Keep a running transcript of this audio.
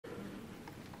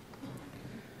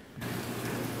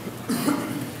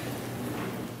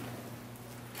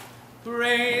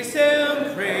Praise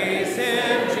Him,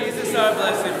 Jesus our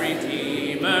blessed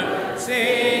Redeemer.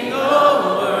 Sing,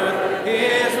 O earth,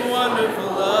 His wonderful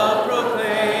love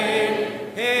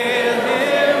proclaim.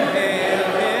 Hail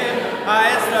Him,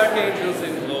 highest archangels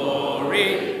in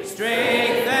glory.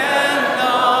 Strength and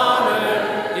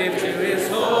honor give to His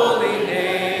holy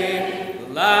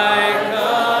name. Like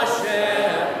a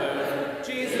shepherd,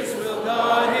 Jesus will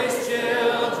guard His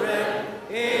children.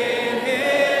 In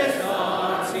His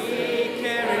arms He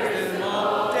carries them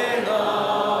all day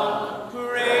long.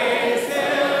 Praise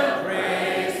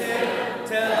Him,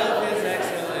 tell of His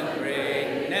excellent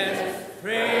greatness.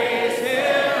 Praise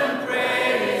Him,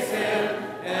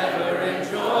 ever in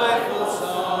joyful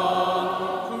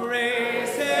song.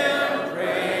 Praise Him,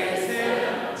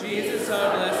 Jesus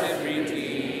our blessed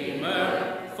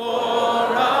Redeemer. For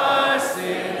our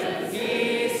sins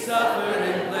He suffered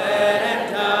and bled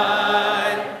and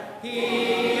died.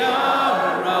 He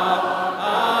our rock,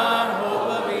 our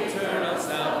hope of eternal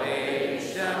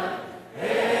salvation.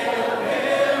 Hail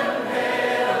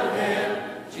Him,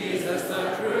 Jesus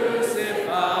the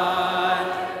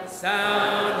crucified.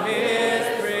 Sound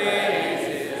His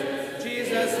praises,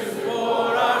 Jesus who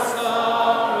bore our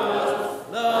sorrows.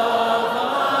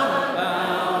 Love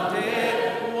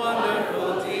unbounded,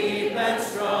 wonderful, deep and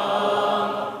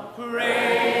strong.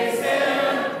 Praise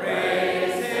Him,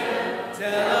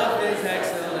 tell of His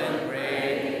excellent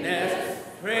greatness.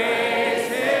 Praise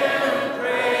Him,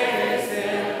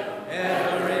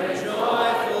 ever in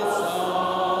joyful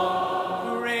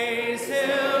song. Praise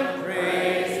Him,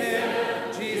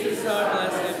 Jesus our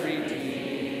blessed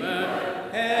Redeemer.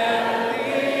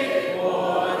 Heavenly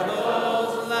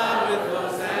portals loud with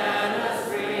hosannas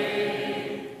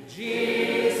ring.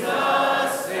 Jesus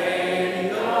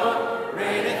Savior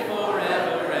reigneth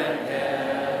forever and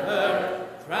ever.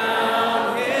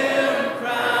 Crown Him,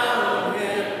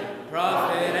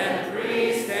 prophet and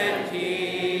priest and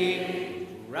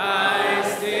king.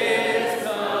 Christ is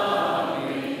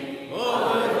coming,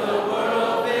 over the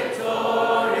world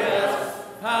victorious.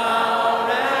 Power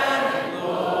and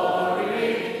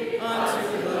glory unto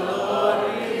the Lord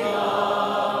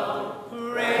belong.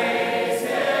 Praise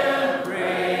Him,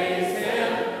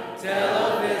 tell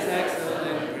of His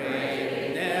excellent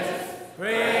greatness.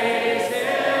 Praise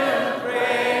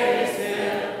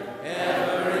Him,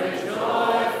 ever in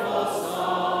joyful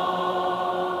song.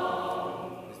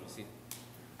 Please be seated.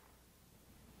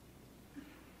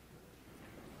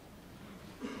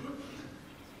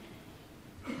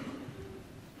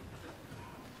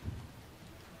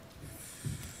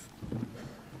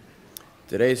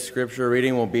 Today's scripture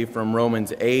reading will be from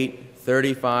Romans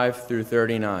 8:35 through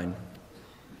 39.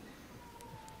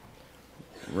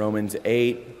 Romans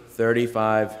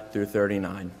 8:35 through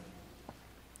 39.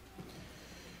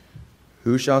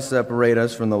 Who shall separate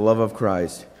us from the love of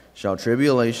Christ? Shall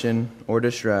tribulation or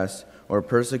distress or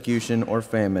persecution or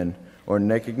famine or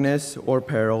nakedness or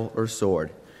peril or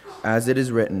sword? As it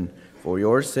is written, for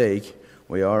your sake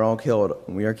we are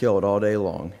killed all day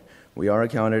long. We are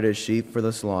accounted as sheep for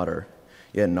the slaughter.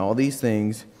 Yet in all these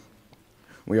things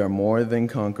we are more than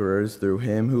conquerors through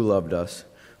Him who loved us.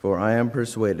 For I am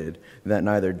persuaded that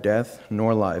neither death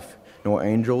nor life, nor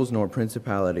angels nor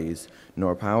principalities,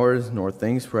 nor powers, nor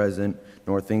things present,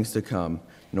 nor things to come,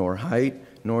 nor height,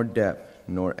 nor depth,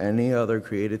 nor any other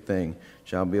created thing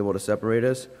shall be able to separate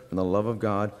us from the love of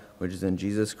God, which is in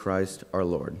Jesus Christ our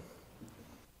Lord.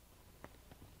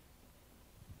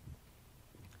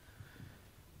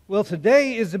 Well,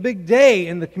 today is a big day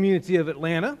in the community of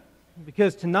Atlanta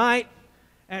because tonight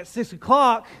at 6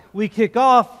 o'clock we kick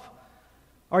off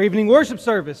our evening worship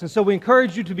service. And so we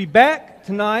encourage you to be back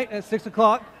tonight at 6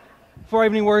 o'clock for our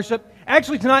evening worship.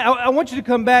 Actually, tonight I want you to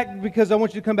come back because I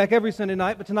want you to come back every Sunday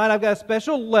night. But tonight I've got a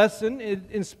special lesson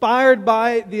inspired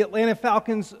by the Atlanta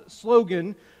Falcons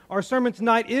slogan. Our sermon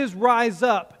tonight is Rise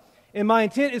Up. And my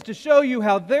intent is to show you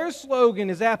how their slogan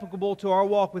is applicable to our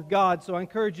walk with God. So I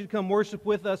encourage you to come worship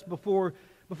with us before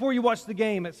you watch the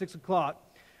game at 6 o'clock.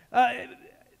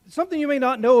 Something you may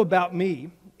not know about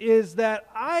me is that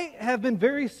I have been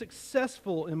very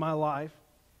successful in my life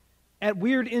at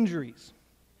weird injuries.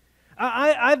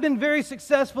 I've been very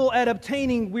successful at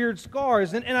obtaining weird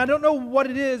scars. And I don't know what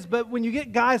it is, but when you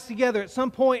get guys together at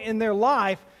some point in their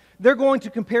life, they're going to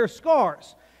compare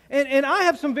scars. And I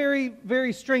have some very,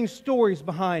 very strange stories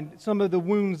behind some of the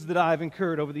wounds that I've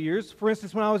incurred over the years. For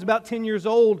instance, when I was about 10 years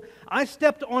old, I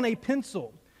stepped on a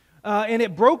pencil, and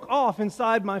it broke off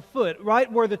inside my foot,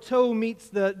 right where the toe meets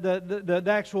the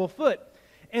actual foot.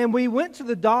 And we went to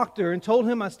the doctor and told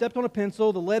him I stepped on a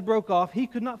pencil, the lead broke off. He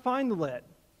could not find the lead.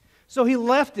 So he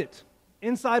left it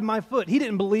inside my foot. He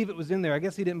didn't believe it was in there. I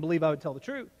guess he didn't believe I would tell the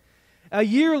truth. A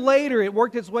year later, it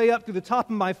worked its way up through the top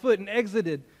of my foot and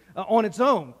exited on its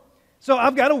own. So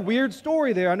I've got a weird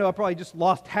story there. I know I probably just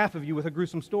lost half of you with a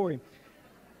gruesome story.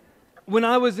 When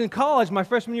I was in college, my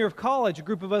freshman year of college, a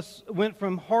group of us went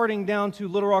from Harding down to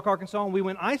Little Rock, Arkansas, and we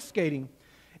went ice skating.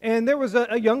 And there was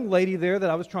a young lady there that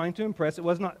I was trying to impress. It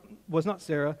was not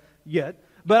Sarah yet,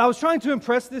 but I was trying to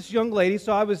impress this young lady,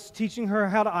 so I was teaching her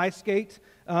how to ice skate,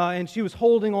 and she was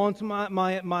holding on to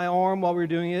my arm while we were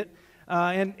doing it.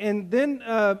 And then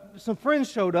some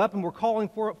friends showed up and were calling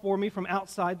for me from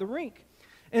outside the rink.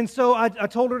 And so I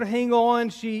told her to hang on.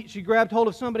 She grabbed hold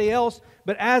of somebody else.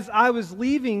 But as I was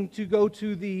leaving to go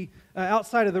to the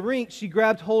outside of the rink, she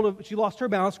lost her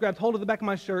balance, grabbed hold of the back of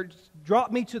my shirt,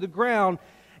 dropped me to the ground,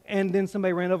 and then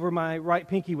somebody ran over my right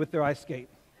pinky with their ice skate.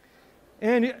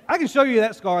 And I can show you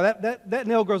that scar. That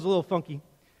nail grows a little funky.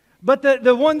 But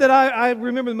the one that I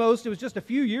remember the most, it was just a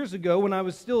few years ago when I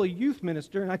was still a youth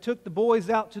minister, and I took the boys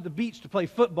out to the beach to play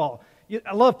football.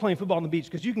 I love playing football on the beach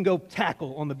because you can go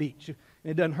tackle on the beach, and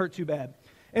it doesn't hurt too bad.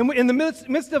 And in the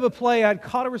midst of a play, I'd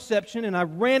caught a reception, and I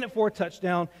ran it for a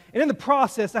touchdown. And in the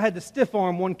process, I had to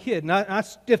stiff-arm one kid. And I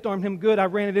stiff-armed him good. I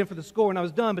ran it in for the score, and I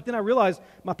was done. But then I realized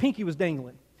my pinky was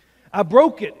dangling. I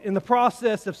broke it in the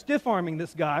process of stiff-arming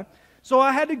this guy. So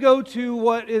I had to go to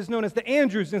what is known as the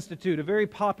Andrews Institute, a very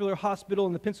popular hospital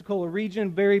in the Pensacola region,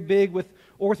 very big with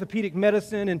orthopedic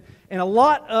medicine and a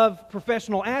lot of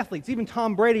professional athletes. Even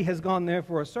Tom Brady has gone there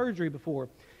for a surgery before.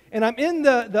 And I'm in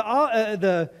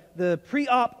the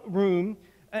pre-op room,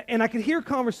 and I could hear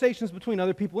conversations between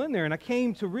other people in there. And I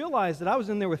came to realize that I was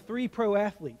in there with 3 pro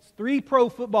athletes, 3 pro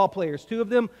football players. 2 of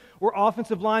them were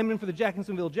offensive linemen for the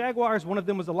Jacksonville Jaguars. One of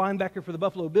them was a linebacker for the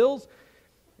Buffalo Bills.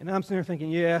 And I'm sitting there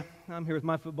thinking, yeah, I'm here with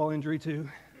my football injury too.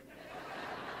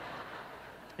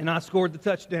 And I scored the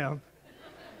touchdown.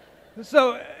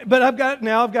 So, but I've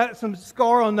got some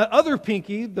scar on the other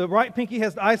pinky. The right pinky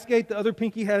has the ice skate. The other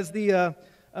pinky has the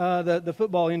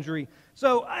football injury.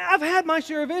 So I've had my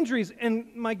share of injuries, and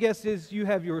my guess is you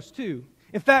have yours too.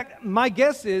 In fact, my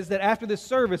guess is that after this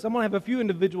service, I'm going to have a few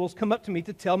individuals come up to me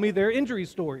to tell me their injury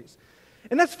stories.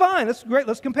 And that's fine. That's great.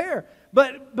 Let's compare.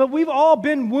 But we've all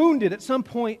been wounded at some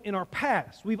point in our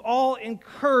past. We've all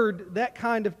incurred that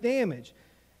kind of damage.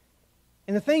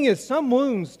 And the thing is, some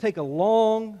wounds take a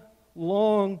long,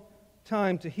 long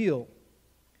time to heal.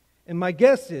 And my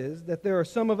guess is that there are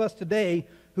some of us today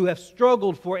who have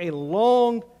struggled for a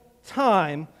long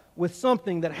time with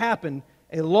something that happened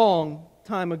a long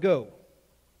time ago.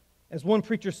 As one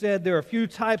preacher said, there are a few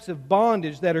types of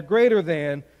bondage that are greater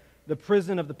than the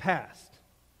prison of the past.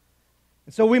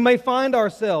 And so we may find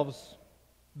ourselves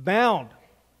bound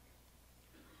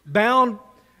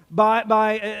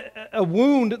by a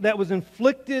wound that was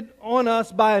inflicted on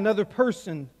us by another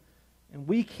person, and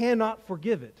we cannot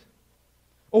forgive it.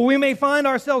 Or we may find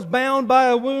ourselves bound by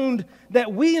a wound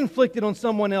that we inflicted on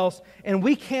someone else, and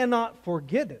we cannot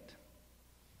forget it.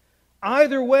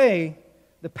 Either way,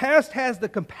 the past has the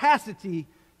capacity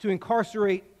to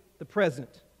incarcerate the present.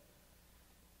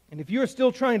 And if you're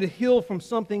still trying to heal from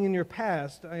something in your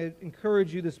past, I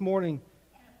encourage you this morning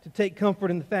to take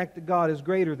comfort in the fact that God is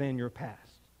greater than your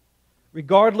past.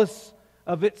 Regardless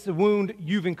of it's a wound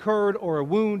you've incurred or a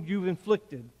wound you've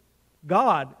inflicted,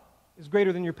 God is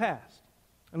greater than your past.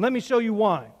 And let me show you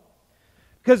why.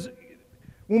 Because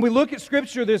when we look at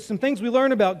Scripture, there's some things we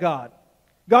learn about God.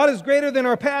 God is greater than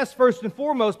our past, first and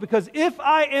foremost, because if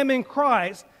I am in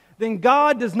Christ, then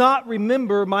God does not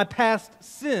remember my past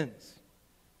sins.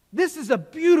 This is a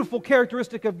beautiful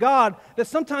characteristic of God that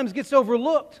sometimes gets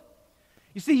overlooked.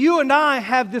 You see, you and I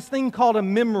have this thing called a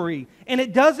memory, and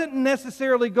it doesn't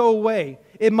necessarily go away.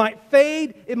 It might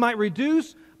fade, it might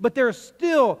reduce, but there are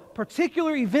still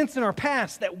particular events in our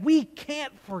past that we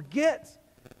can't forget.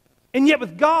 And yet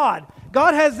with God,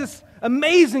 God has this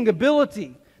amazing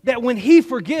ability that when He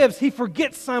forgives, He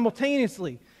forgets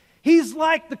simultaneously. He's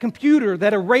like the computer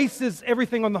that erases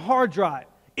everything on the hard drive.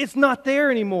 It's not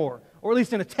there anymore. Or at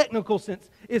least in a technical sense,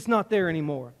 it's not there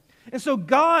anymore. And so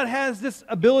God has this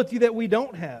ability that we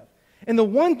don't have. And the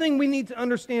one thing we need to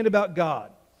understand about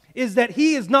God is that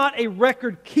He is not a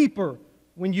record keeper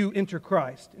when you enter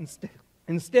Christ.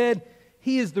 Instead,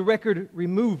 He is the record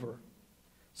remover.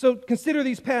 So consider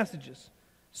these passages.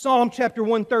 Psalm chapter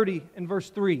 130 and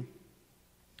verse 3.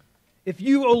 If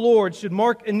you, O Lord, should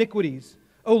mark iniquities,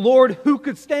 O Lord, who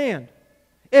could stand?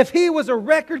 If He was a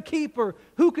record keeper,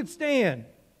 who could stand?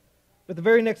 But the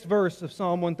very next verse of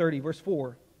Psalm 130, verse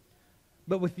 4.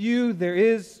 But with you there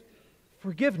is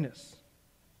forgiveness.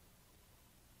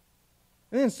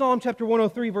 And then Psalm chapter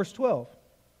 103, verse 12.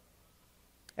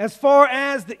 As far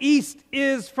as the east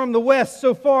is from the west,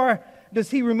 so far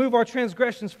does He remove our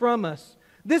transgressions from us.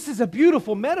 This is a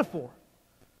beautiful metaphor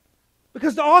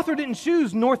because the author didn't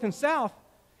choose north and south.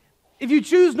 If you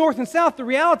choose north and south, the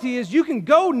reality is you can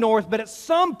go north, but at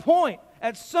some point,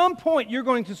 you're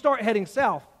going to start heading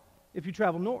south if you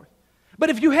travel north. But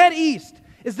if you head east,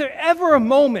 is there ever a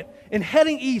moment in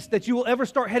heading east that you will ever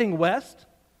start heading west?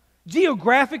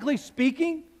 Geographically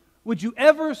speaking, would you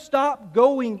ever stop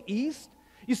going east?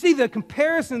 You see, the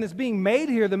comparison that's being made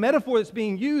here, the metaphor that's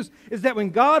being used, is that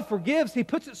when God forgives, He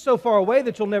puts it so far away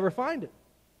that you'll never find it.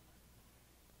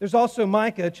 There's also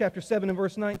Micah chapter 7 and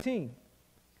verse 19,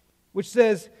 which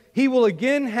says, He will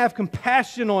again have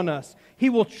compassion on us. He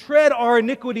will tread our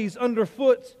iniquities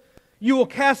underfoot. You will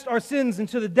cast our sins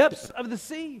into the depths of the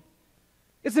sea.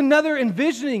 It's another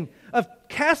envisioning of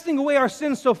casting away our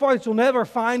sins so far that you'll never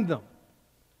find them.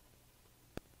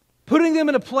 Putting them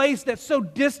in a place that's so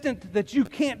distant that you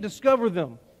can't discover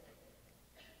them.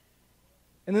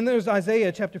 And then there's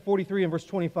Isaiah chapter 43 and verse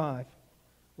 25,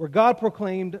 where God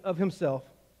proclaimed of Himself,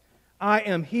 I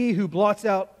am He who blots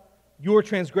out your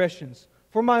transgressions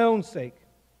for my own sake,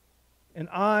 and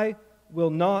I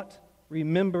will not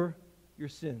remember your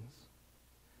sins.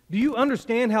 Do you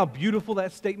understand how beautiful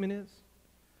that statement is?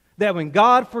 That when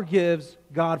God forgives,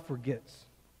 God forgets.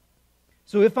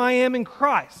 So if I am in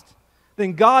Christ,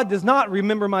 then God does not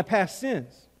remember my past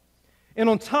sins. And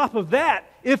on top of that,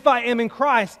 if I am in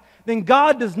Christ, then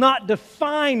God does not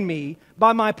define me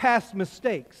by my past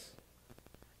mistakes.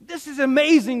 This is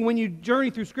amazing when you journey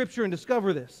through Scripture and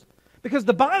discover this. Because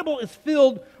the Bible is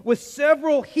filled with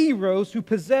several heroes who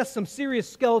possess some serious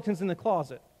skeletons in the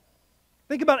closet.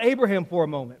 Think about Abraham for a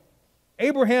moment.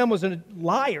 Abraham was a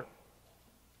liar.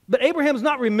 But Abraham is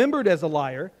not remembered as a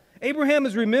liar. Abraham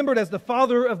is remembered as the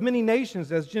father of many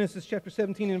nations, as Genesis chapter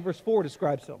 17 and verse 4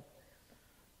 describes him.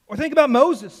 Or think about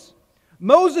Moses.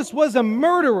 Moses was a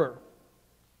murderer,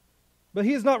 but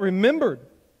he is not remembered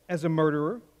as a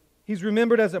murderer. He's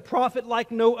remembered as a prophet like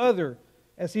no other,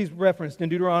 as he's referenced in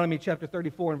Deuteronomy chapter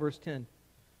 34 and verse 10.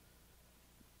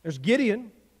 There's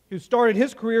Gideon, who started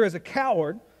his career as a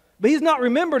coward, but he's not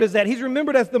remembered as that. He's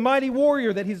remembered as the mighty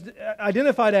warrior that he's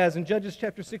identified as in Judges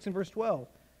chapter 6 and verse 12.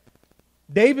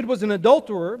 David was an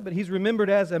adulterer, but he's remembered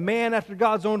as a man after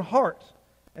God's own heart,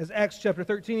 as Acts chapter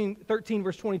 13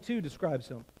 verse 22 describes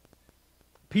him.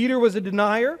 Peter was a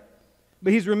denier,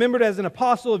 but he's remembered as an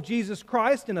apostle of Jesus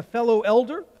Christ and a fellow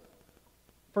elder.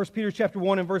 1 Peter chapter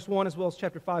 1 and verse 1, as well as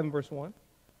chapter 5 and verse 1.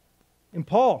 And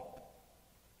Paul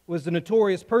was the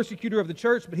notorious persecutor of the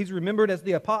church, but he's remembered as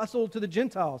the apostle to the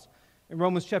Gentiles in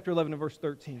Romans chapter 11 and verse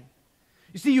 13.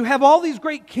 You see, you have all these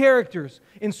great characters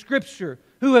in Scripture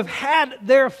who have had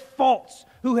their faults,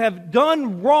 who have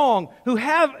done wrong, who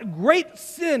have great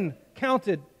sin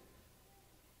counted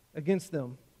against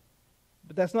them.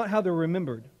 But that's not how they're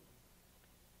remembered.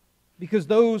 Because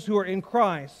those who are in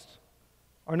Christ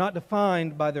are not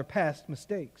defined by their past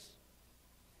mistakes.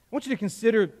 I want you to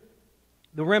consider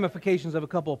the ramifications of a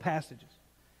couple of passages.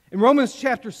 In Romans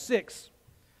chapter 6,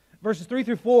 verses 3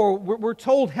 through 4, we're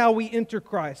told how we enter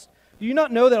Christ. Do you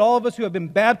not know that all of us who have been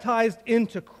baptized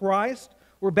into Christ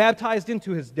were baptized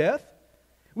into His death?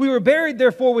 We were buried,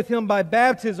 therefore, with Him by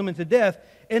baptism into death,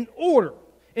 in order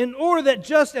that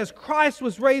just as Christ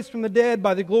was raised from the dead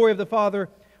by the glory of the Father,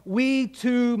 we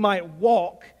too might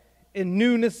walk in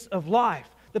newness of life.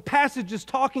 The passage is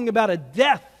talking about a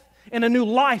death and a new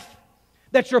life,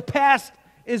 that your past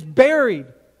is buried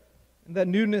and that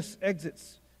newness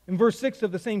exits. In verse 6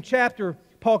 of the same chapter,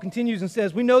 Paul continues and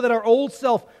says, we know that our old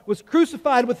self was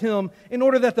crucified with Him in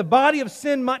order that the body of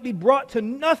sin might be brought to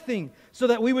nothing, so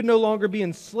that we would no longer be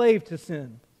enslaved to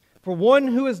sin. For one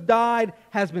who has died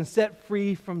has been set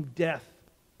free from death.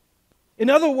 In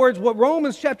other words, what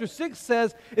Romans chapter 6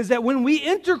 says is that when we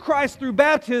enter Christ through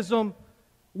baptism,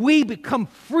 we become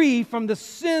free from the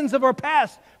sins of our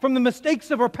past, from the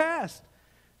mistakes of our past.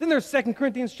 Then there's 2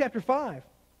 Corinthians chapter 5,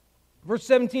 verse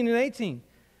 17 and 18. It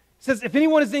says, if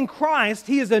anyone is in Christ,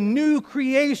 he is a new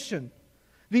creation.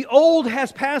 The old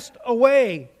has passed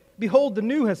away. Behold, the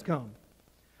new has come.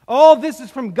 All this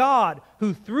is from God,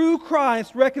 who through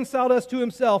Christ reconciled us to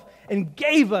Himself and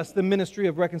gave us the ministry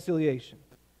of reconciliation.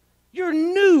 You're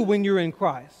new when you're in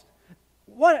Christ.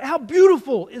 How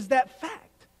beautiful is that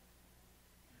fact?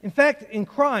 In fact, in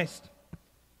Christ,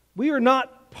 we are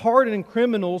not pardoned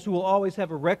criminals who will always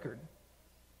have a record.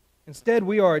 Instead,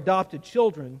 we are adopted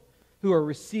children who are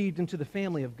received into the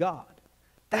family of God.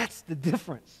 That's the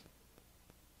difference.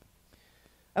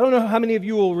 I don't know how many of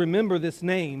you will remember this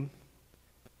name,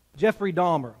 Jeffrey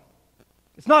Dahmer.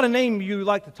 It's not a name you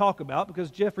like to talk about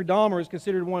because Jeffrey Dahmer is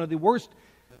considered one of the worst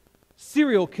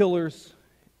serial killers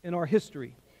in our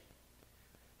history.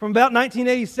 From about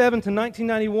 1987 to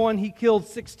 1991, he killed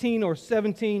 16 or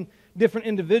 17 different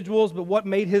individuals, but what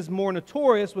made his more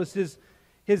notorious was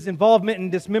his involvement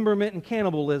in dismemberment and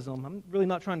cannibalism. I'm really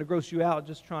not trying to gross you out,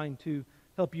 just trying to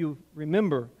help you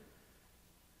remember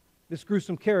this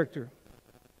gruesome character.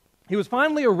 He was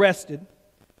finally arrested,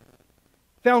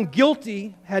 found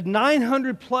guilty, had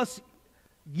 900 plus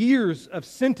years of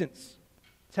sentence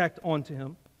tacked onto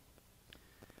him.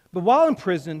 But while in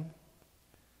prison,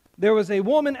 there was a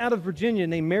woman out of Virginia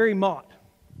named Mary Mott,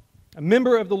 a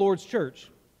member of the Lord's Church,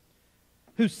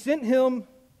 who sent him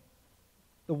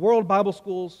the World Bible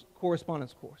School's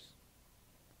correspondence course.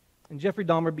 And Jeffrey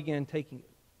Dahmer began taking it.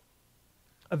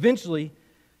 Eventually,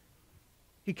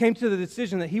 he came to the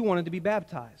decision that he wanted to be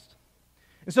baptized.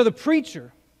 And so the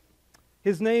preacher,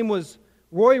 his name was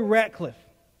Roy Ratcliffe.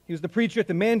 He was the preacher at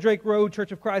the Mandrake Road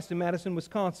Church of Christ in Madison,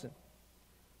 Wisconsin.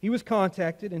 He was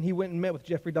contacted, and he went and met with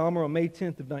Jeffrey Dahmer on May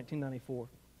 10th of 1994.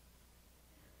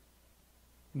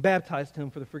 And baptized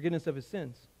him for the forgiveness of his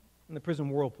sins in the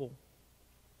prison whirlpool.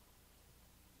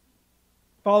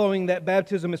 Following that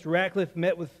baptism, Mr. Ratcliffe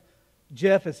met with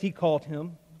Jeff, as he called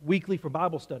him, weekly for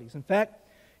Bible studies. In fact,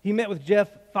 he met with Jeff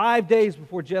 5 days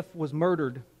before Jeff was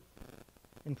murdered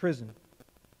in prison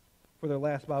for their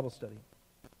last Bible study.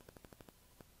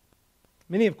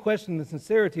 Many have questioned the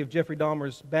sincerity of Jeffrey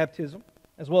Dahmer's baptism,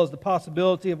 as well as the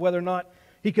possibility of whether or not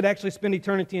he could actually spend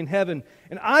eternity in heaven.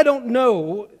 And I don't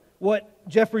know what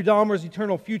Jeffrey Dahmer's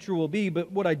eternal future will be,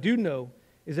 but what I do know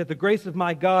is that the grace of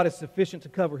my God is sufficient to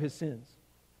cover his sins.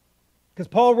 Because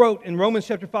Paul wrote in Romans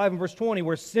chapter 5 and verse 20,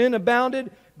 where sin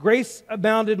abounded, grace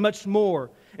abounded much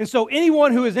more. And so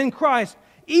anyone who is in Christ,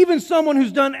 even someone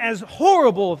who's done as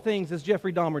horrible of things as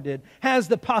Jeffrey Dahmer did, has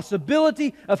the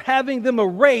possibility of having them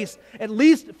erased, at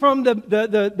least from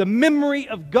the memory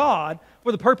of God,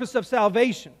 for the purpose of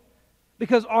salvation.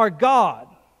 Because our God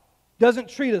doesn't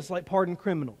treat us like pardoned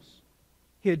criminals.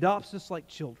 He adopts us like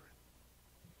children.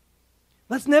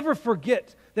 Let's never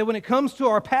forget that when it comes to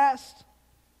our past,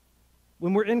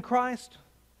 when we're in Christ,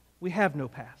 we have no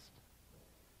past.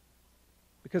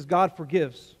 Because God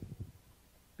forgives.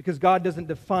 Because God doesn't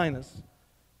define us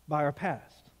by our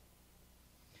past.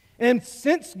 And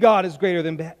since God is greater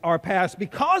than our past,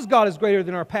 because God is greater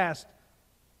than our past,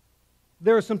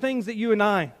 there are some things that you and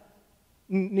I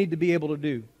need to be able to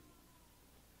do.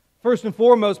 First and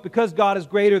foremost, because God is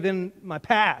greater than my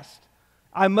past,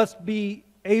 I must be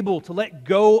able to let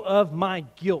go of my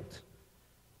guilt.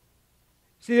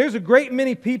 See, there's a great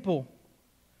many people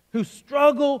who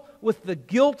struggle with the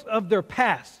guilt of their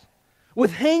past,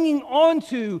 with hanging on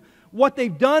to what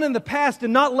they've done in the past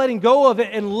and not letting go of it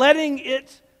and letting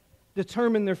it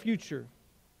determine their future.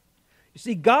 You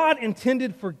see, God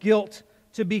intended for guilt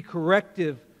to be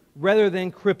corrective rather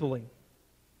than crippling.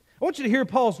 I want you to hear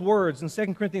Paul's words in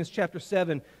 2 Corinthians chapter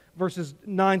 7, verses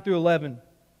 9 through 11.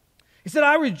 He said,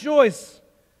 I rejoice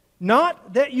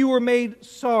not that you were made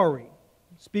sorry,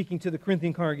 speaking to the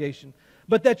Corinthian congregation,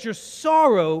 but that your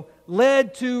sorrow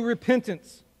led to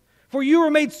repentance. For you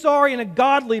were made sorry in a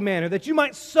godly manner, that you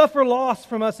might suffer loss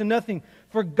from us in nothing.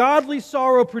 For godly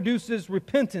sorrow produces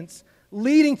repentance,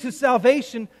 leading to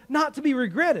salvation, not to be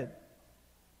regretted.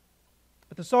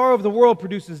 But the sorrow of the world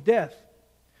produces death.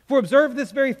 For observe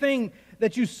this very thing,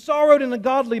 that you sorrowed in a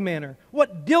godly manner.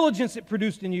 What diligence it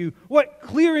produced in you, what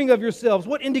clearing of yourselves,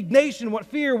 what indignation, what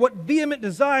fear, what vehement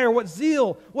desire, what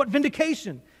zeal, what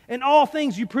vindication. In all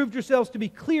things you proved yourselves to be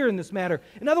clear in this matter.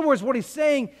 In other words, what he's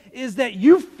saying is that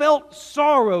you felt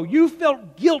sorrow, you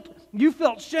felt guilt, you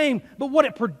felt shame, but what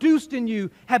it produced in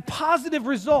you had positive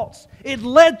results. It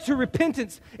led to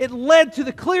repentance. It led to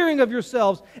the clearing of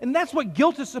yourselves. And that's what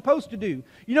guilt is supposed to do.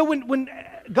 You know, when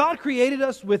God created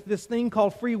us with this thing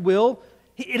called free will,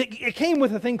 it came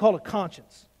with a thing called a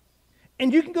conscience.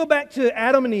 And you can go back to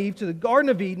Adam and Eve, to the Garden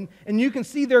of Eden, and you can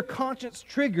see their conscience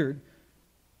triggered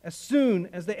as soon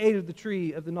as they ate of the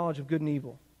tree of the knowledge of good and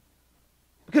evil.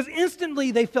 Because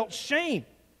instantly they felt shame.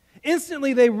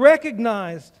 Instantly they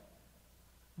recognized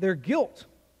their guilt.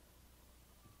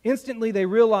 Instantly they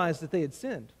realized that they had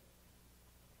sinned.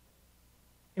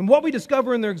 And what we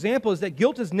discover in their example is that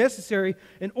guilt is necessary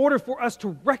in order for us to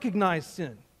recognize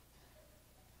sin.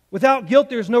 Without guilt,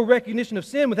 there's no recognition of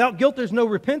sin. Without guilt, there's no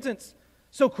repentance.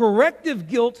 So corrective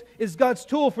guilt is God's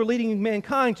tool for leading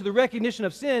mankind to the recognition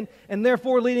of sin and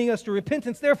therefore leading us to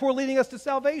repentance, therefore leading us to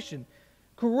salvation.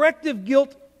 Corrective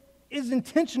guilt is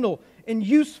intentional and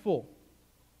useful.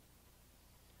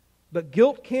 But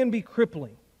guilt can be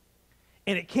crippling.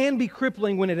 And it can be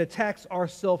crippling when it attacks our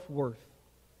self-worth.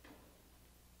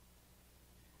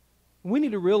 We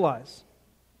need to realize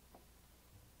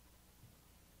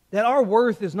that our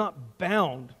worth is not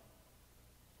bound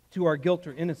to our guilt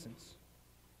or innocence.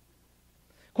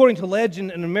 According to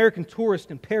legend, an American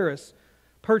tourist in Paris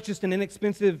purchased an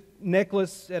inexpensive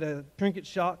necklace at a trinket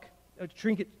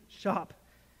shop,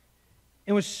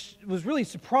 and was really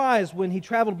surprised when he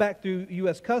traveled back through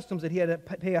U.S. Customs that he had to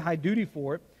pay a high duty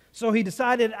for it. So he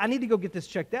decided, I need to go get this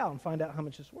checked out and find out how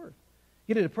much it's worth.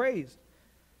 Get it appraised.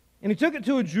 And he took it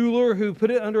to a jeweler who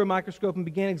put it under a microscope and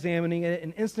began examining it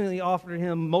and instantly offered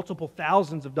him multiple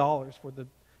thousands of dollars for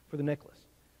the necklace.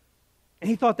 And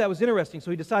he thought that was interesting,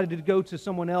 so he decided to go to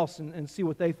someone else and see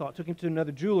what they thought. Took him to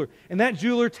another jeweler. And that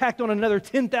jeweler tacked on another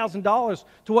 $10,000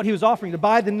 to what he was offering to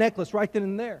buy the necklace right then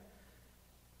and there.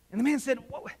 And the man said,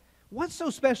 what's so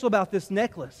special about this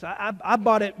necklace? I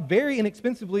bought it very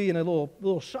inexpensively in a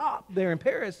little shop there in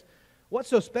Paris. What's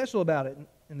so special about it?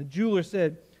 And the jeweler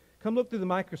said, come look through the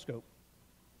microscope.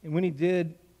 And when he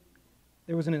did,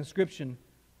 there was an inscription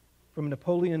from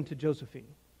Napoleon to Josephine.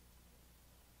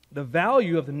 The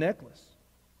value of the necklace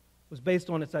was based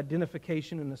on its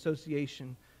identification and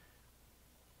association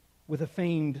with a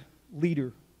famed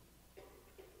leader.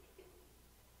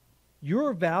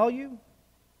 Your value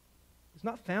is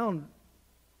not found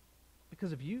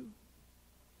because of you.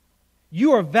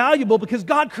 You are valuable because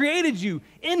God created you.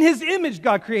 In His image,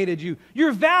 God created you.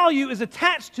 Your value is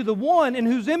attached to the one in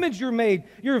whose image you're made.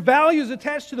 Your value is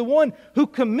attached to the one who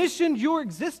commissioned your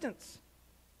existence.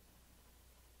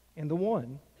 And the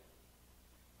one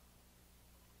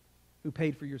who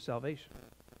paid for your salvation.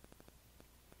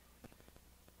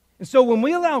 And so when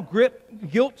we allow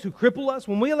guilt to cripple us,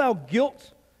 when we allow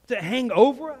guilt to hang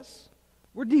over us,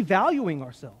 we're devaluing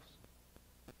ourselves.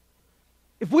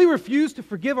 If we refuse to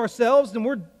forgive ourselves, then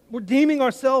we're deeming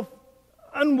ourselves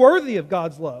unworthy of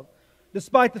God's love,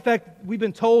 despite the fact that we've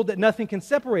been told that nothing can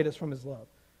separate us from His love.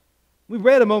 We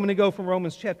read a moment ago from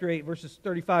Romans chapter 8, verses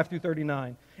 35 through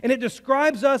 39. And it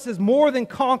describes us as more than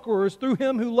conquerors through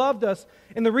Him who loved us.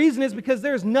 And the reason is because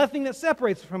there is nothing that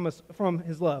separates from us from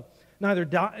His love. Neither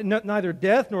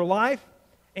death nor life,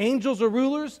 angels or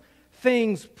rulers,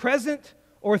 things present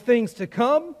or things to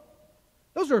come.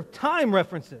 Those are time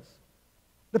references.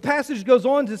 The passage goes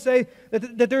on to say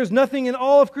that there is nothing in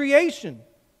all of creation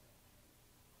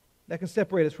that can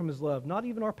separate us from His love, not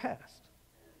even our past.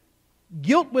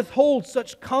 Guilt withholds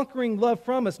such conquering love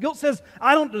from us. Guilt says,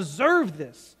 I don't deserve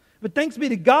this. But thanks be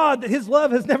to God that His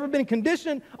love has never been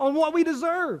conditioned on what we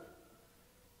deserve.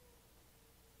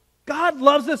 God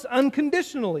loves us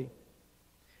unconditionally.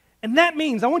 And that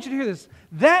means, I want you to hear this,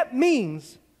 that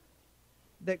means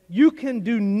that you can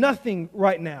do nothing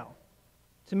right now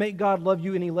to make God love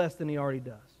you any less than He already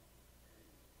does.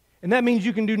 And that means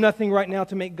you can do nothing right now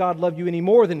to make God love you any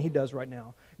more than He does right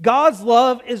now. God's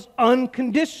love is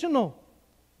unconditional.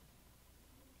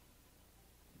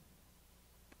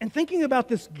 And thinking about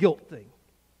this guilt thing,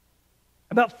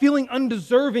 about feeling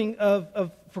undeserving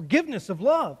of forgiveness, of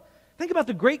love, think about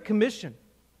the Great Commission.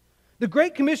 The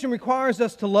Great Commission requires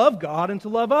us to love God and to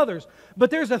love others. But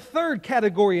there's a third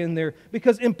category in there,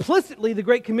 because implicitly the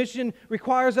Great Commission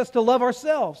requires us to love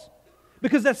ourselves.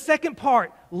 Because that second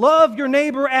part, love your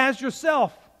neighbor as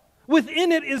yourself,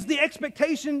 within it is the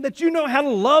expectation that you know how to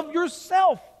love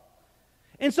yourself.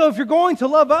 And so if you're going to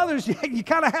love others, you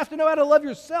kind of have to know how to love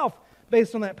yourself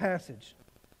based on that passage.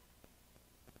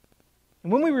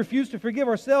 And when we refuse to forgive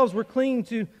ourselves, we're clinging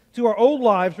to our old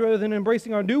lives rather than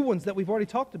embracing our new ones that we've already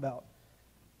talked about.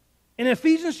 And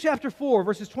Ephesians chapter 4,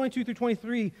 verses 22 through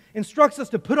 23, instructs us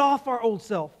to put off our old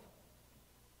self.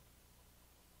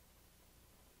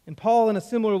 And Paul, in a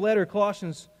similar letter,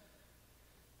 Colossians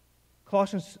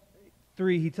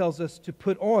 3, he tells us to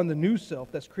put on the new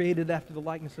self that's created after the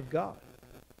likeness of God.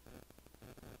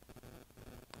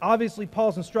 Obviously,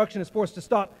 Paul's instruction is for us to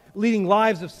stop leading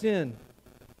lives of sin.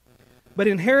 But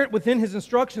inherent within his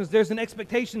instructions, there's an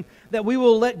expectation that we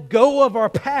will let go of our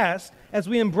past as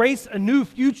we embrace a new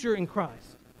future in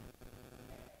Christ.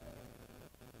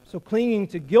 So clinging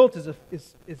to guilt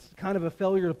is kind of a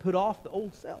failure to put off the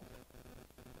old self.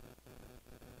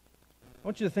 I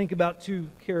want you to think about two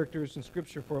characters in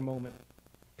Scripture for a moment.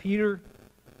 Peter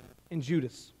and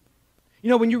Judas. You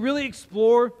know, when you really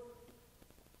explore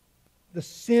the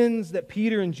sins that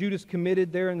Peter and Judas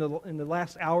committed there in the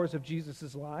last hours of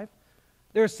Jesus' life,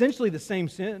 they're essentially the same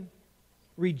sin.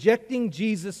 Rejecting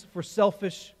Jesus for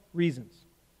selfish reasons.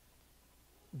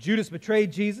 Judas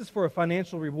betrayed Jesus for a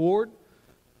financial reward,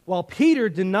 while Peter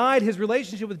denied his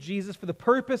relationship with Jesus for the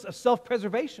purpose of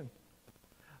self-preservation.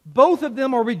 Both of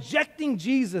them are rejecting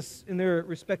Jesus in their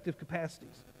respective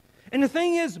capacities. And the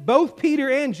thing is, both Peter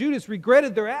and Judas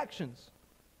regretted their actions.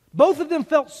 Both of them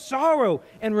felt sorrow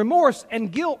and remorse and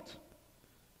guilt.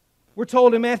 We're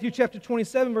told in Matthew chapter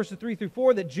 27, verses 3 through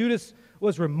 4, that Judas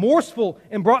was remorseful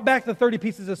and brought back the 30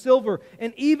 pieces of silver,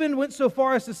 and even went so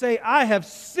far as to say, I have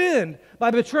sinned by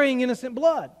betraying innocent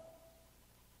blood.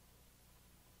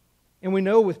 And we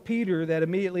know with Peter that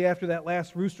immediately after that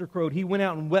last rooster crowed, he went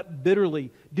out and wept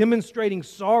bitterly, demonstrating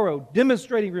sorrow,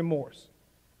 demonstrating remorse.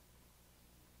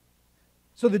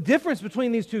 So the difference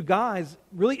between these two guys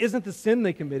really isn't the sin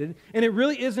they committed, and it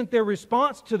really isn't their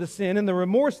response to the sin and the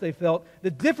remorse they felt. The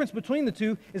difference between the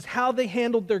two is how they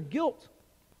handled their guilt.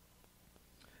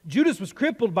 Judas was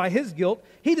crippled by his guilt.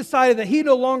 He decided that he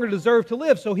no longer deserved to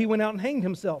live, so he went out and hanged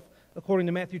himself, according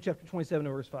to Matthew chapter 27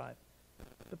 and verse 5.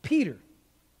 But Peter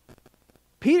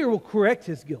will correct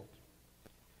his guilt.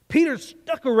 Peter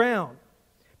stuck around.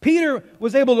 Peter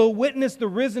was able to witness the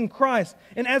risen Christ,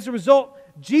 and as a result,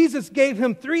 Jesus gave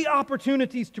him 3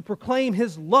 opportunities to proclaim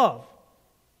his love.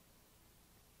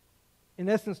 In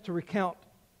essence, to recount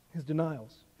his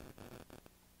denials.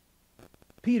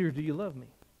 Peter, do you love me?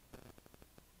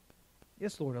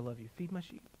 Yes, Lord, I love you. Feed my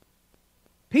sheep.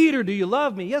 Peter, do you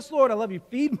love me? Yes, Lord, I love you.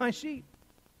 Feed my sheep.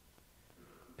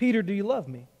 Peter, do you love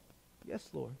me? Yes,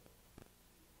 Lord.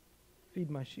 Feed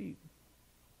my sheep.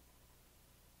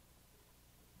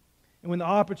 And when the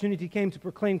opportunity came to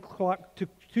proclaim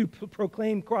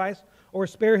Christ or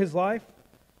spare his life,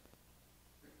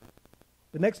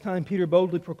 the next time Peter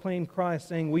boldly proclaimed Christ,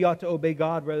 saying we ought to obey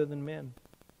God rather than men,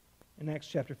 in Acts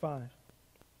chapter 5.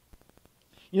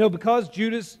 You know, because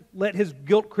Judas let his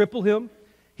guilt cripple him,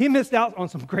 he missed out on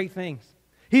some great things.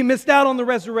 He missed out on the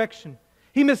resurrection.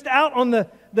 He missed out on the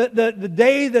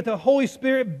day that the Holy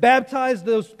Spirit baptized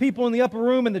those people in the upper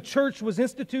room and the church was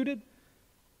instituted.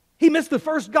 He missed the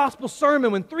first gospel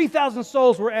sermon when 3,000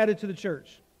 souls were added to the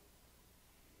church.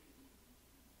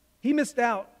 He missed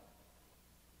out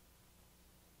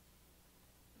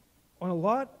on a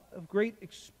lot of great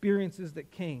experiences that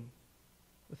came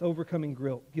with overcoming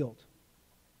guilt.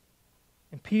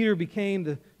 And Peter became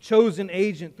the chosen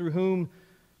agent through whom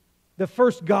the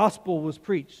first gospel was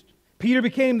preached. Peter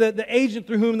became the agent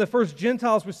through whom the first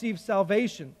Gentiles received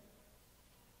salvation.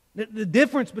 The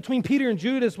difference between Peter and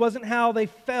Judas wasn't how they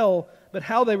fell, but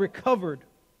how they recovered.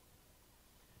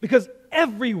 Because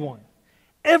everyone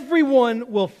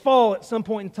will fall at some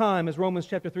point in time, as Romans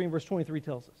chapter 3 and verse 23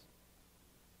 tells us.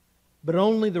 But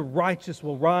only the righteous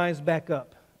will rise back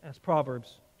up, as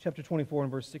Proverbs chapter 24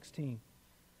 and verse 16.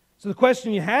 So the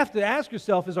question you have to ask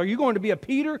yourself is, are you going to be a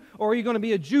Peter or are you going to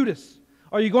be a Judas?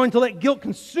 Are you going to let guilt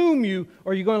consume you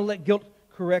or are you going to let guilt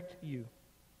correct you?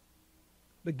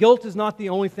 But guilt is not the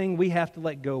only thing we have to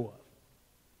let go of.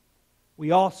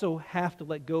 We also have to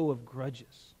let go of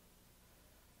grudges.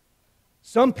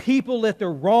 Some people let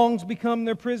their wrongs become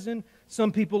their prison.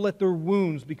 Some people let their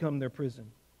wounds become their prison.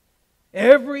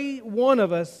 Every one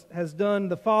of us has done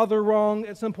the father wrong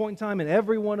at some point in time, and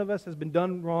every one of us has been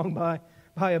done wrong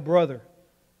by a brother.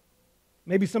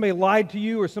 Maybe somebody lied to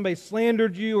you, or somebody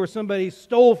slandered you, or somebody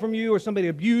stole from you, or somebody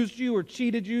abused you, or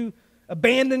cheated you,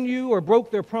 abandoned you, or broke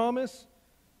their promise.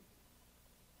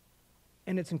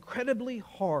 And it's incredibly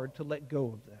hard to let go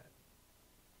of that.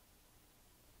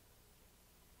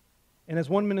 And as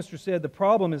one minister said, the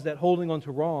problem is that holding on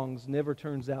to wrongs never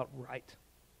turns out right.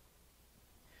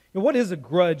 Now, what is a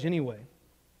grudge anyway?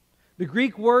 The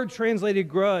Greek word translated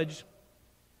grudge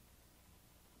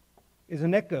is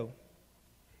an echo.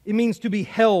 It means to be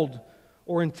held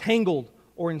or entangled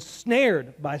or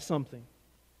ensnared by something.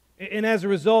 And as a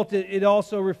result, it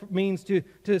also means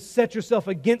to set yourself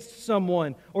against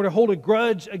someone or to hold a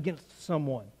grudge against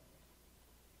someone.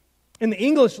 In the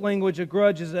English language, a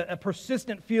grudge is a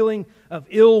persistent feeling of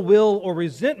ill will or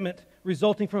resentment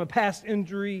resulting from a past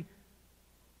injury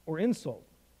or insult.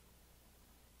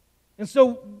 And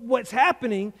so what's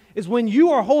happening is when you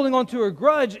are holding on to a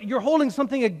grudge, you're holding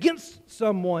something against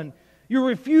someone. You're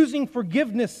refusing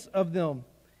forgiveness of them.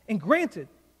 And granted,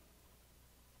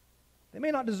 they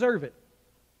may not deserve it.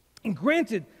 And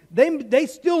granted, they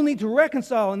still need to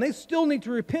reconcile and they still need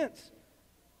to repent.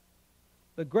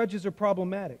 But grudges are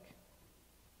problematic.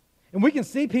 And we can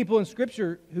see people in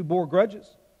Scripture who bore grudges.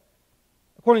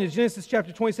 According to Genesis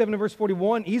chapter 27 and verse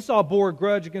 41, Esau bore a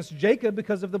grudge against Jacob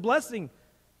because of the blessing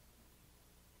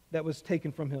that was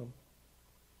taken from him.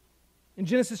 In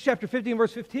Genesis chapter 50 and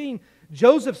verse 15,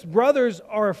 Joseph's brothers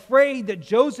are afraid that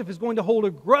Joseph is going to hold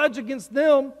a grudge against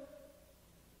them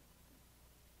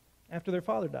after their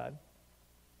father died.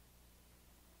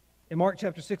 In Mark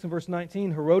chapter 6 and verse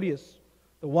 19, Herodias,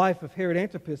 the wife of Herod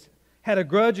Antipas, had a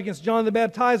grudge against John the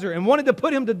Baptizer and wanted to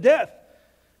put him to death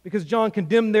because John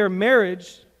condemned their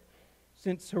marriage,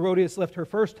 since Herodias left her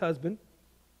first husband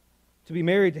to be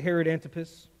married to Herod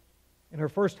Antipas, and her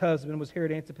first husband was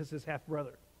Herod Antipas'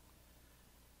 half-brother.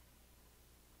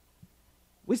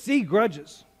 We see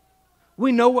grudges.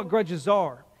 We know what grudges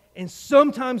are. And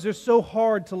sometimes they're so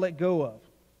hard to let go of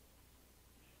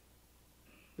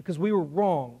because we were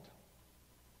wronged.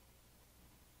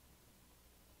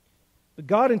 But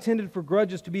God intended for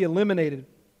grudges to be eliminated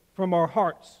from our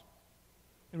hearts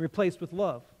and replaced with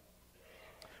love.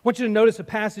 I want you to notice a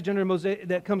passage under Mosaic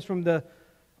that comes from the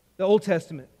Old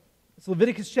Testament. It's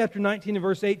Leviticus chapter 19 and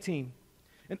verse 18.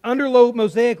 And under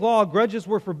Mosaic law, grudges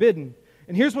were forbidden.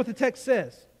 And here's what the text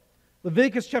says.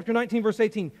 Leviticus chapter 19, verse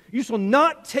 18. You shall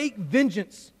not take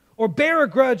vengeance or bear a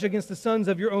grudge against the sons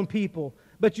of your own people,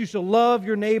 but you shall love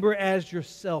your neighbor as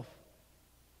yourself.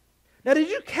 Now, did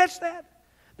you catch that?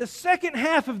 The second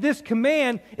half of this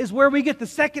command is where we get the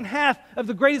second half of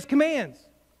the greatest commands.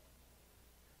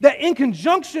 That in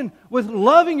conjunction with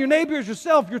loving your neighbor as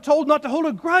yourself, you're told not to hold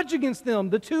a grudge against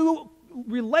them. The two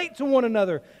relate to one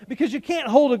another because you can't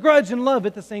hold a grudge and love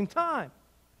at the same time.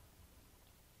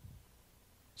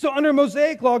 So under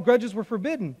Mosaic law, grudges were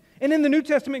forbidden. And in the New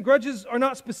Testament, grudges are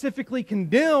not specifically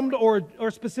condemned or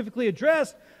specifically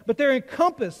addressed, but they're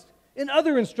encompassed in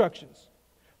other instructions.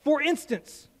 For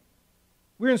instance,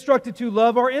 we're instructed to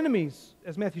love our enemies,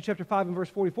 as Matthew chapter 5 and verse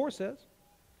 44 says,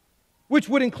 which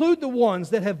would include the ones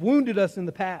that have wounded us in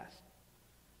the past.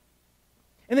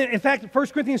 And then, in fact, 1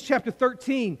 Corinthians chapter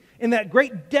 13, in that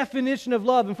great definition of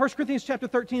love, in 1 Corinthians chapter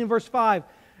 13 and verse 5,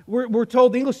 we're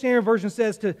told, the English Standard Version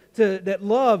says that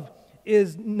love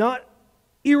is not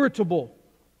irritable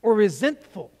or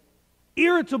resentful.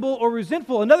 Irritable or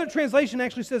resentful. Another translation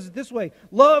actually says it this way: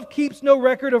 love keeps no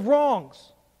record of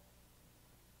wrongs.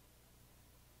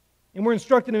 And we're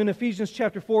instructed in Ephesians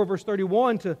chapter 4, verse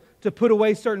 31 to put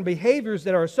away certain behaviors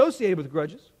that are associated with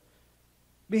grudges.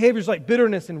 Behaviors like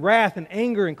bitterness and wrath and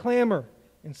anger and clamor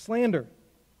and slander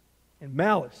and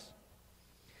malice.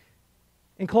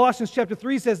 And Colossians chapter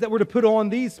 3 says that we're to put on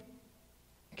these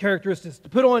characteristics, to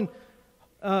put on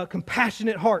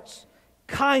compassionate hearts,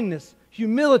 kindness,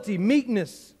 humility,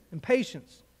 meekness, and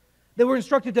patience. That we're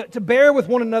instructed to bear with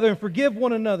one another and forgive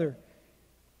one another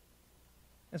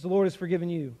as the Lord has forgiven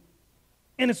you.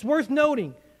 And it's worth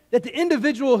noting that the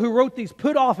individual who wrote these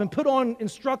put off and put on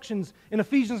instructions in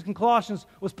Ephesians and Colossians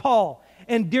was Paul.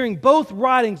 And during both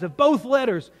writings of both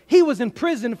letters, he was in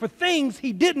prison for things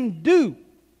he didn't do.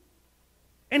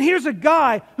 And here's a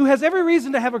guy who has every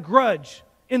reason to have a grudge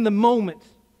in the moment,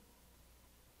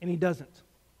 and he doesn't.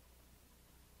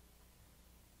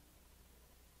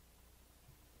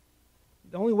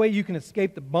 The only way you can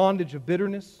escape the bondage of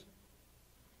bitterness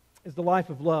is the life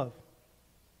of love.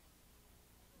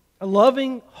 A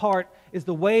loving heart is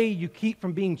the way you keep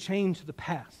from being chained to the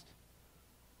past.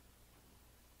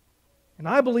 And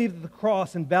I believe that the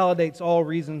cross invalidates all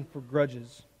reason for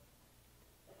grudges.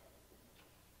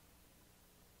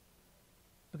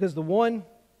 Because the one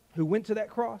who went to that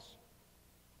cross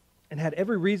and had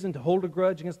every reason to hold a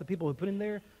grudge against the people who put him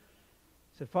there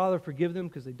said, Father, forgive them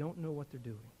because they don't know what they're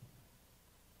doing.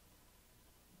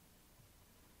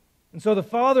 And so the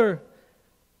Father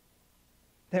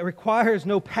that requires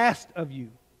no past of you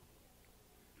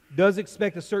does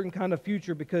expect a certain kind of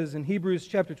future, because in Hebrews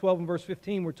chapter 12 and verse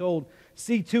 15 we're told,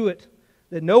 see to it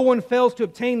that no one fails to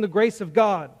obtain the grace of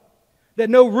God, that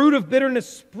no root of bitterness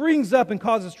springs up and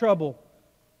causes trouble,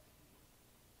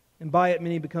 and by it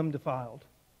many become defiled.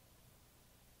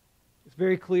 It's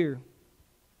very clear.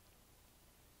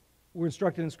 We're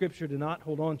instructed in Scripture to not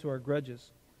hold on to our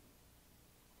grudges.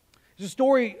 There's a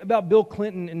story about Bill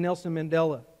Clinton and Nelson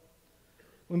Mandela.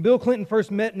 When Bill Clinton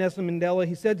first met Nelson Mandela,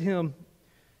 he said to him,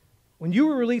 when you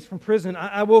were released from prison,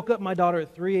 I woke up my daughter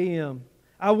at 3 a.m.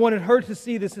 I wanted her to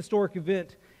see this historic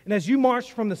event. And as you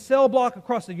marched from the cell block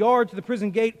across the yard to the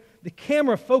prison gate, the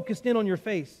camera focused in on your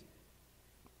face.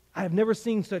 I have never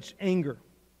seen such anger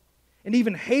and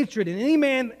even hatred in any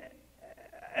man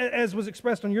as was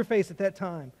expressed on your face at that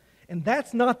time. And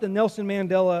that's not the Nelson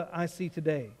Mandela I see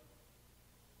today.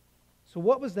 So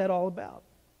what was that all about?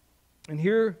 And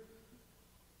here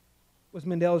was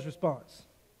Mandela's response.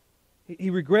 He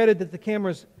regretted that the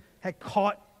cameras had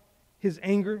caught his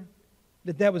anger,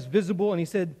 that was visible, and he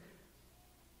said,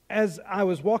 as I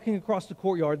was walking across the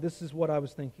courtyard, this is what I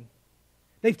was thinking.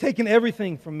 They've taken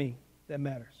everything from me that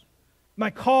matters. My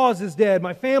cause is dead,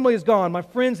 my family is gone, my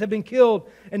friends have been killed,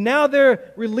 and now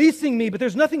they're releasing me, but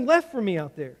there's nothing left for me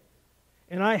out there.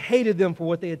 And I hated them for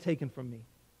what they had taken from me.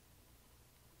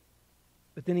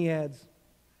 But then he adds,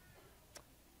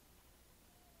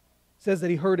 says that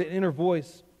he heard an inner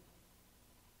voice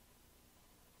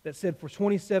that said, for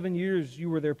 27 years you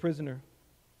were their prisoner,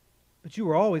 but you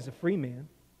were always a free man.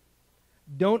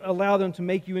 Don't allow them to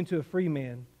make you into a free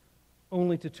man,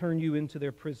 only to turn you into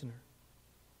their prisoner.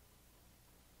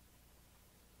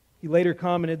 He later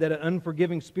commented that an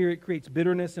unforgiving spirit creates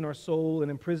bitterness in our soul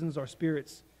and imprisons our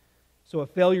spirits. So a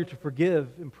failure to forgive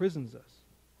imprisons us.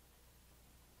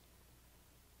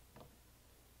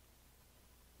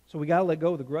 So we got to let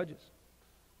go of the grudges.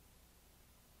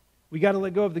 We got to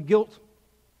let go of the guilt.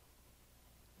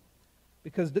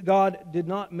 Because God did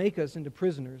not make us into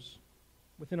prisoners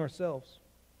within ourselves.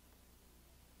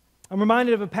 I'm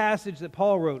reminded of a passage that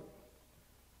Paul wrote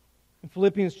in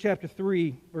Philippians chapter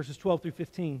 3, verses 12 through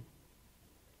 15.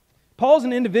 Paul's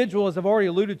an individual, as I've already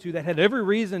alluded to, that had every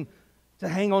reason to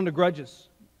hang on to grudges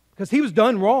because he was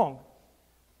done wrong.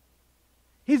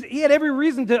 He had every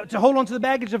reason to hold on to the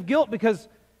baggage of guilt because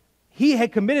he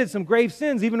had committed some grave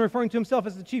sins, even referring to himself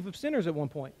as the chief of sinners at one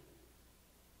point.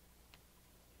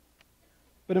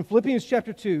 But in Philippians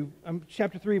chapter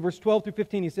 3, verse 12 through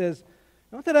 15, he says,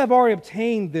 "Not that I've already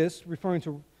obtained this," referring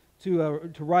to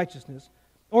righteousness,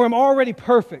 "or am already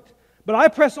perfect, but I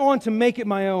press on to make it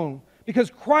my own, because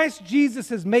Christ Jesus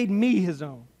has made me His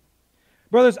own.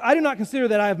 Brothers, I do not consider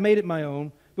that I have made it my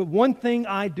own, but one thing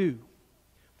I do,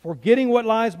 forgetting what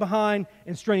lies behind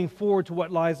and straining forward to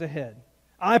what lies ahead.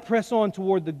 I press on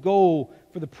toward the goal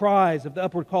for the prize of the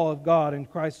upward call of God in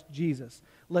Christ Jesus.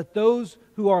 Let those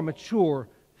who are mature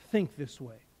think this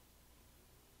way."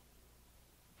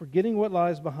 Forgetting what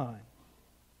lies behind.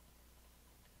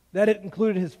 That it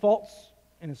included his faults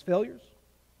and his failures.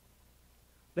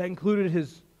 That included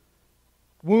his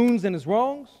wounds and his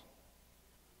wrongs.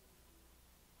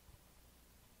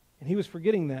 And he was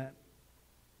forgetting that.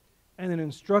 And then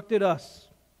instructed us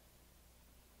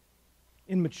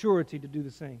in maturity to do the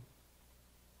same.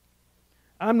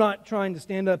 I'm not trying to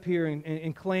stand up here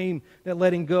and claim that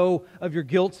letting go of your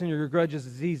guilt and your grudges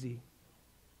is easy.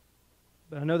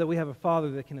 But I know that we have a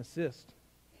Father that can assist.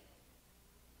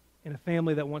 And a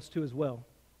family that wants to as well.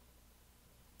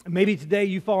 And maybe today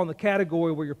you fall in the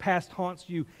category where your past haunts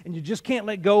you and you just can't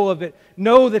let go of it.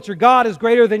 Know that your God is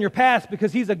greater than your past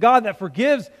because He's a God that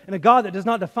forgives and a God that does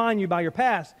not define you by your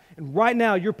past. And right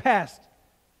now your past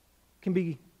can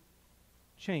be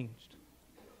changed.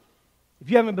 If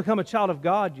you haven't become a child of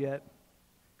God yet,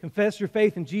 confess your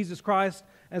faith in Jesus Christ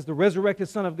as the resurrected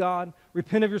Son of God,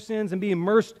 repent of your sins, and be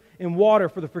immersed in water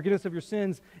for the forgiveness of your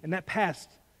sins, and that past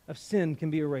of sin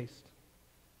can be erased.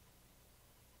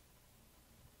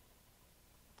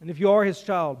 And if you are His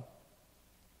child,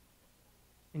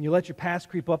 and you let your past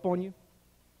creep up on you,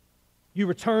 you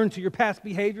return to your past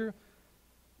behavior,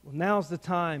 well, now's the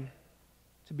time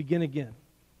to begin again.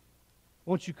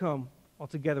 Won't you come, all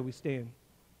together we stand.